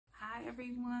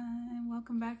everyone,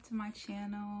 welcome back to my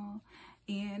channel.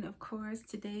 And of course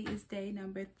today is day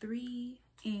number 3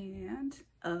 and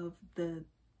of the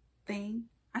thing.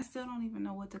 I still don't even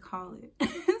know what to call it.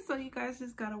 So you guys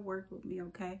just gotta work with me,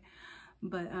 okay?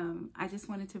 But I just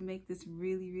wanted to make this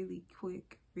really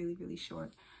quick, really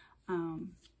short,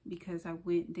 because I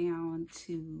went down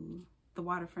to the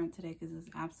waterfront today because it's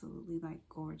absolutely like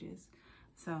gorgeous.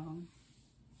 So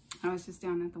I was just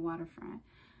down at the waterfront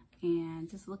and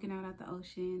just looking out at the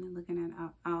ocean and looking at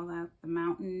all out the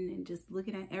mountain and just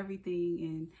looking at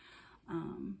everything.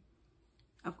 And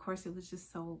of course it was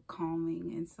just so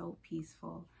calming and so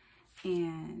peaceful.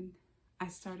 And I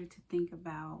started to think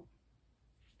about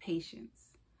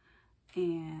patience,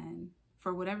 and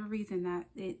for whatever reason that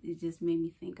it just made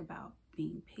me think about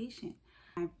being patient.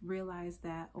 I realized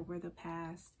that over the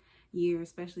past year,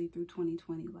 especially through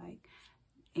 2020, like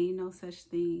ain't no such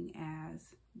thing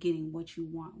as getting what you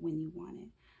want when you want it.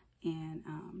 And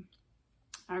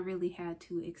I really had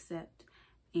to accept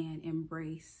and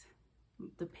embrace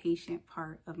the patient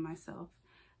part of myself.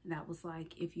 That was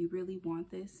like, if you really want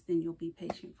this, then you'll be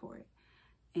patient for it.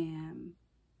 And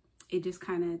it just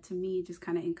kind of, to me, just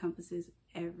kind of encompasses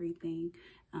everything.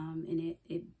 And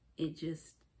it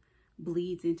just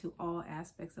bleeds into all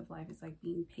aspects of life. It's like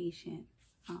being patient.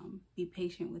 Be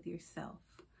patient with yourself.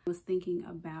 I was thinking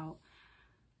about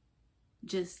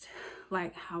just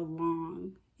like how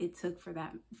long it took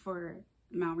for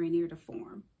Mount Rainier to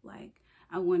form. Like,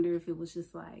 I wonder if it was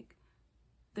just like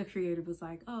the creator was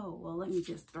like, oh, well, let me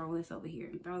just throw this over here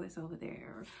and throw this over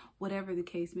there, or whatever the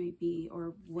case may be.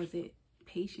 Or was it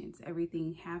patience?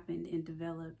 Everything happened and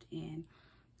developed and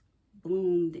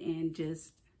bloomed and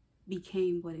just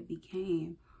became what it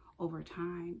became over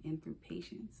time and through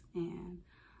patience. And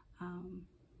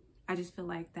I just feel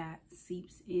like that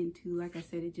seeps into, like I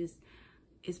said, it just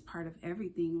is part of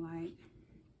everything. Like,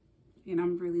 and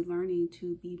I'm really learning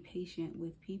to be patient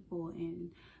with people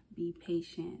and be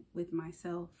patient with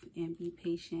myself and be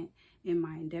patient in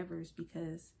my endeavors,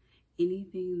 because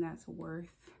anything that's worth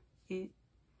it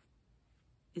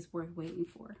is worth waiting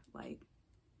for. Like,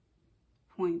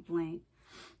 point blank,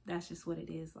 that's just what it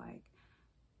is. Like,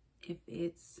 if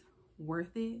it's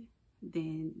worth it,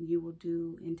 then you will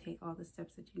do and take all the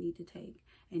steps that you need to take,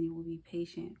 and you will be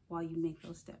patient while you make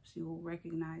those steps. You will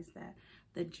recognize that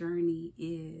the journey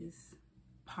is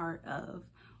part of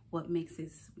what makes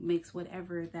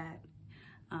whatever that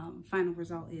final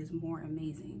result is more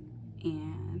amazing.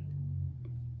 And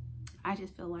I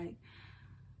just feel like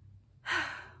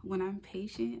when I'm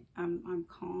patient, I'm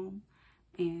calm,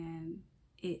 and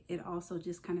it also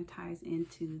just kind of ties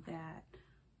into that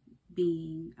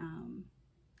being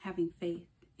having faith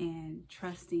and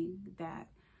trusting that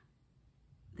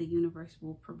the universe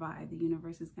will provide. The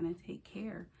universe is going to take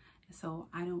care. So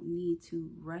I don't need to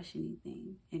rush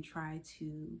anything and try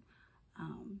to,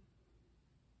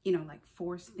 like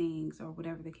force things or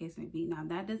whatever the case may be. Now,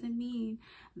 that doesn't mean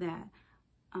that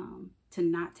to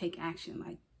not take action.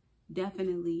 Like,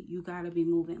 definitely you got to be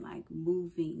moving, like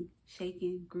moving,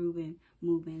 shaking, grooving,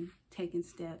 moving, taking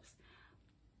steps.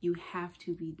 You have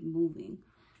to be moving.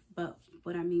 But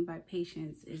what I mean by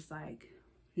patience is like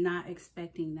not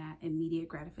expecting that immediate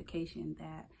gratification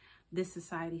that this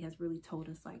society has really told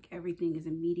us. Like, everything is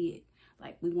immediate.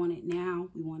 Like, we want it now.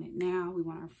 We want it now. We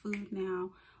want our food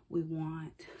now. We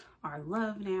want our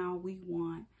love now. We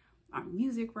want our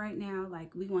music right now.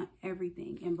 Like, we want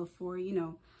everything. And before,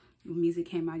 when music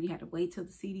came out, you had to wait till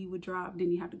the CD would drop.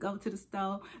 Then you have to go to the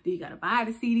store. Then you got to buy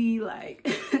the CD. Like,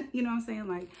 you know what I'm saying?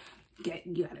 Like,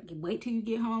 you gotta wait till you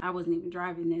get home. I wasn't even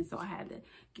driving then, so I had to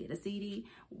get a CD,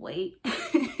 wait,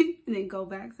 and then go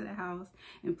back to the house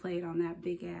and play it on that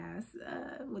big ass,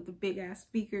 with the big ass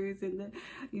speakers and the,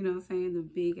 the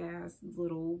big ass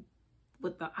little,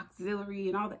 with the auxiliary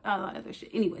and all that other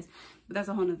shit. Anyways, but that's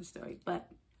a whole nother story. But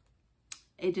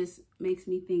it just makes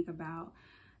me think about,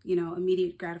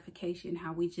 immediate gratification,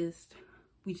 how we just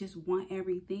want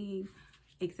everything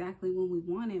exactly when we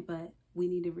want it. But we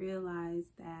need to realize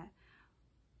that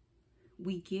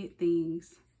we get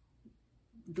things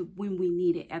when we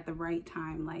need it at the right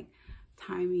time. Like,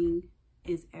 timing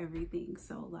is everything.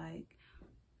 So like,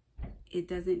 it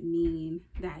doesn't mean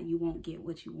that you won't get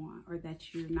what you want, or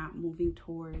that you're not moving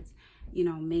towards,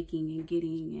 making and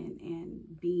getting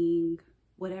and being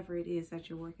whatever it is that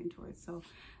you're working towards. So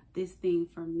this thing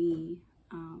for me,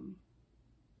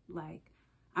 like,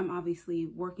 I'm obviously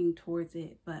working towards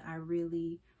it, but I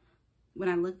really, when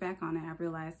I look back on it, I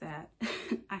realized that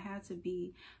I had to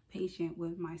be patient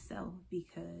with myself,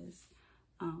 because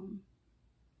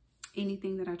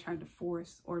anything that I tried to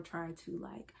force or try to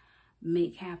like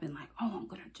make happen, like, oh, I'm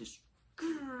gonna just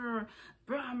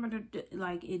bro, I'm gonna do,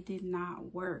 like, it did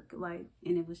not work. Like,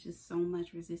 and it was just so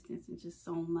much resistance and just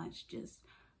so much just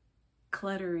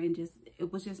clutter, and just,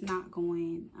 it was just not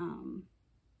going,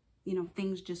 you know,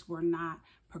 things just were not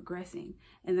progressing.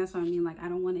 And that's what I mean. Like, I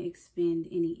don't want to expend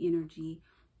any energy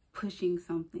pushing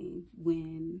something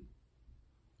when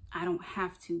I don't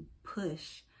have to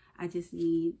push. I just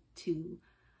need to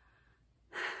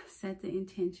set the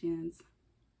intentions,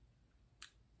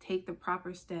 take the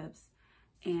proper steps,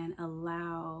 and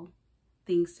allow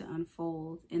things to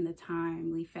unfold in the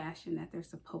timely fashion that they're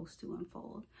supposed to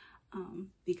unfold.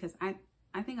 Because I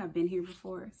think I've been here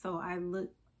before, so I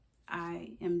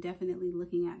am definitely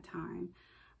looking at time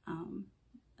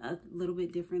a little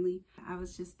bit differently. I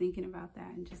was just thinking about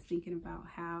that, and just thinking about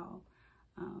how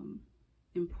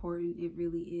important it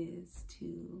really is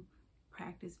to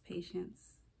practice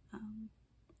patience,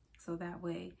 so that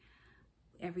way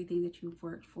everything that you've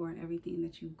worked for, and everything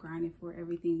that you've grinded for,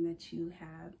 everything that you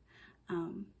have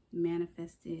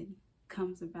manifested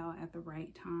comes about at the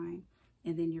right time,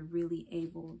 and then you're really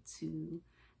able to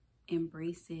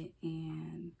embrace it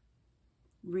and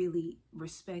really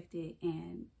respect it,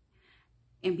 and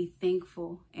be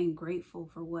thankful and grateful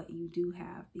for what you do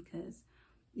have. Because,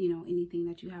 you know, anything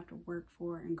that you have to work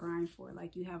for and grind for,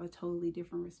 like, you have a totally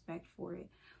different respect for it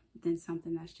than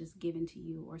something that's just given to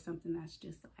you, or something that's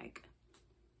just like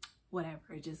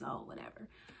whatever, just, oh, whatever,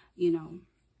 you know.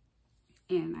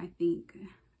 And I think,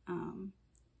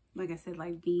 like I said,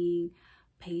 like, being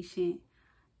patient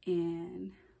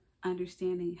and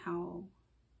understanding how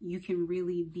you can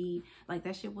really be, like,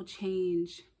 that shit will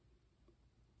change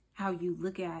how you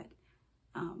look at,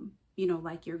 you know,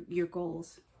 like your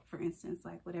goals, for instance,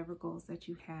 like whatever goals that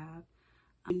you have.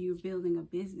 When you're building a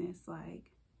business,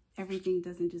 like, everything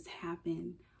doesn't just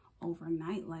happen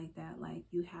overnight like that. Like,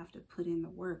 you have to put in the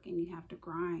work, and you have to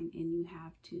grind, and you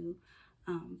have to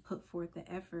put forth the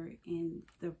effort and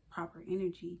the proper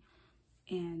energy,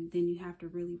 and then you have to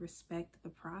really respect the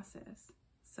process.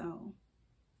 So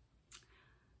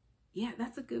yeah,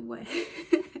 that's a good way.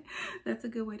 That's a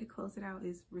good way to close it out,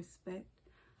 is respect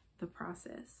the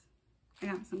process. I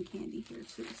got some candy here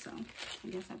too, so I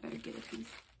guess I better get a piece.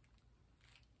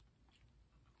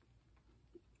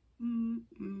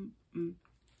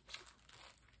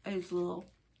 It's little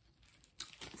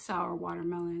sour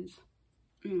watermelons.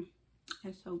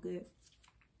 It's so good.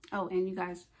 Oh, and you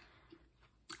guys,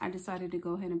 I decided to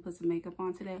go ahead and put some makeup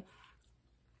on today,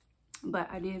 but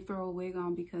I did throw a wig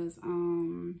on because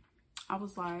I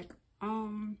was like,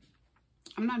 I'm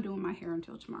not doing my hair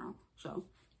until tomorrow, so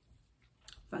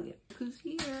fuck it. Who's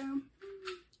here?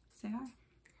 Say hi.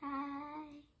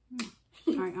 Hi.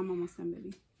 All right, I'm almost done,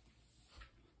 baby.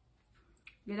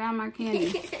 Get out of my candy.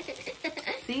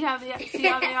 See how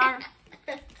they are?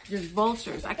 Just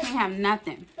vultures. I can't have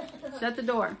nothing. Shut the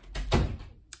door.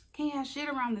 Can't have shit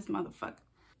around this motherfucker.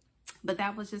 But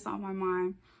that was just on my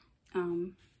mind.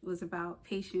 It was about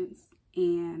patience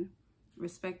and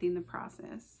respecting the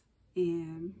process.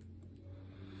 And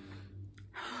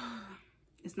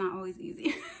it's not always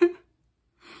easy.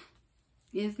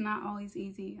 It's not always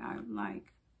easy.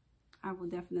 I will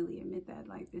definitely admit that.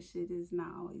 Like, this shit is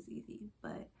not always easy,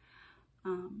 but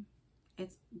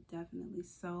it's definitely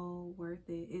so worth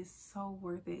it. It's so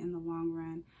worth it in the long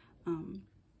run.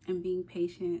 And being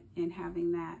patient and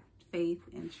having that faith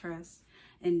and trust,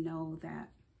 and know that,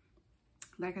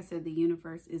 like I said, the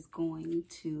universe is going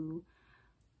to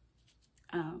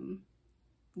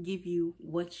give you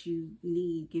what you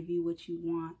need, give you what you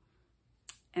want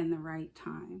in the right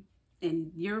time.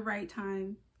 And your right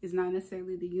time is not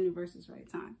necessarily the universe's right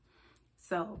time.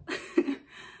 So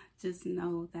just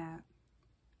know that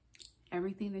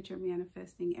everything that you're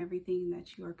manifesting, everything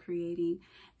that you are creating,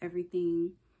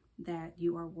 everything that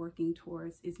you are working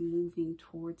towards is moving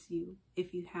towards you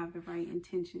if you have the right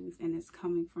intentions, and it's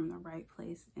coming from the right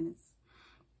place, and it's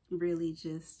really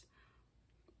just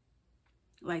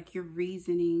like your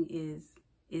reasoning is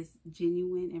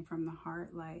genuine and from the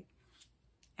heart. Like,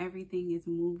 everything is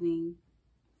moving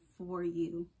for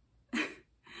you.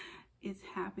 It's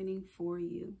happening for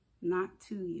you, not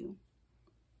to you.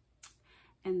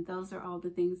 And those are all the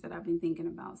things that I've been thinking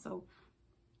about. So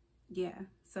yeah,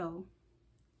 so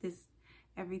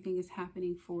everything is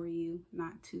happening for you,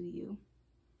 not to you.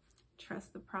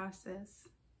 Trust the process,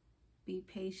 be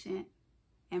patient,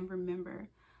 and remember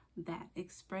that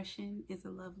expression is a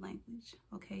love language.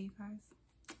 Okay, you guys?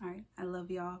 All right, I love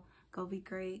y'all. Go be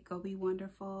great, go be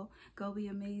wonderful, go be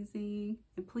amazing,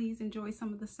 and please enjoy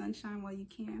some of the sunshine while you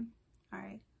can. All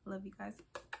right, love you guys.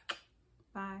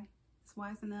 Bye. It's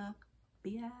wise enough.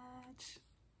 Biatch.